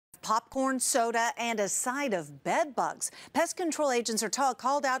popcorn, soda, and a side of bed bugs. Pest control agents are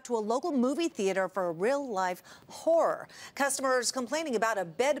called out to a local movie theater for a real-life horror. Customers complaining about a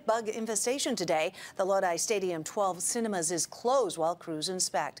bed bug infestation today. The Lodi Stadium 12 Cinemas is closed while crews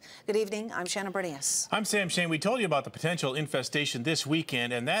inspect. Good evening. I'm Shannon Bernius. I'm Sam Shane. We told you about the potential infestation this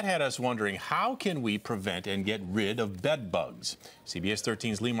weekend, and that had us wondering, how can we prevent and get rid of bed bugs? CBS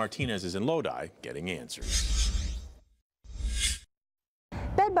 13's Lee Martinez is in Lodi getting answers.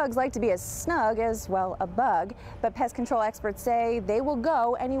 Bed bugs like to be as snug as, well, a bug, but pest control experts say they will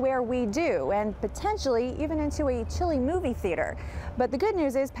go anywhere we do, and potentially even into a chilly movie theater. But the good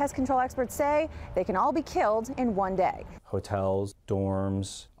news is pest control experts say they can all be killed in one day. Hotels,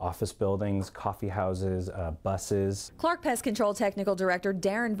 dorms, office buildings, coffee houses, buses. Clark Pest Control Technical Director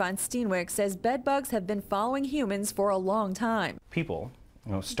Darren Von Steenwick says bed bugs have been following humans for a long time. People,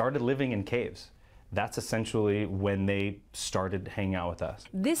 started living in caves. That's essentially when they started hanging out with us.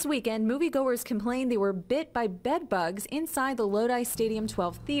 This weekend, moviegoers complained they were bit by bed bugs inside the Lodi Stadium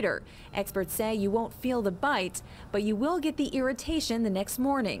 12 theater. Experts say you won't feel the bite, but you will get the irritation the next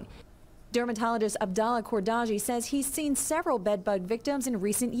morning. Dermatologist Abdallah Kordaji says he's seen several bed bug victims in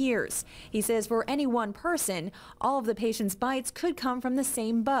recent years. He says for any one person, all of the patient's bites could come from the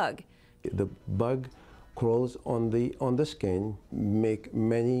same bug. The bug crawls on the skin, make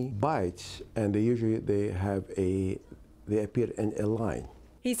many bites, and they appear in a line.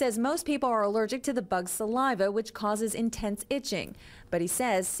 He says most people are allergic to the bug's saliva, which causes intense itching. But he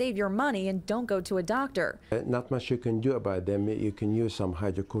says save your money and don't go to a doctor. Not much you can do about them. You can use some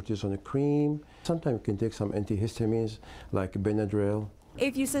hydrocortisone cream. Sometimes you can take some antihistamines like Benadryl.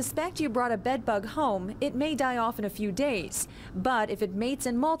 If you suspect you brought a bed bug home, it may die off in a few days. But if it mates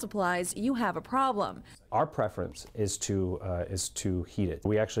and multiplies, you have a problem. Our preference is to heat it.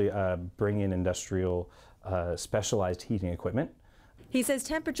 We actually bring in industrial specialized heating equipment. He says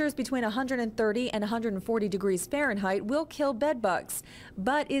temperatures between 130 and 140 degrees Fahrenheit will kill bed bugs.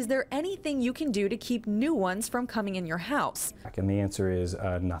 But is there anything you can do to keep new ones from coming in your house? And the answer is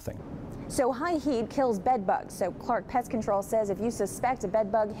nothing. So high heat kills bed bugs. So Clark Pest Control says if you suspect a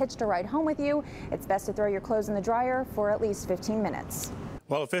bed bug hitched a ride home with you, it's best to throw your clothes in the dryer for at least 15 minutes.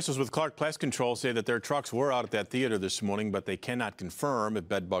 Well, officials with Clark Pest Control say that their trucks were out at that theater this morning, but they cannot confirm if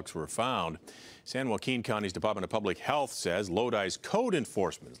bed bugs were found. San Joaquin County's Department of Public Health says Lodi's code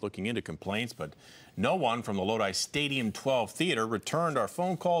enforcement is looking into complaints, but no one from the Lodi Stadium 12 theater returned our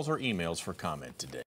phone calls or emails for comment today.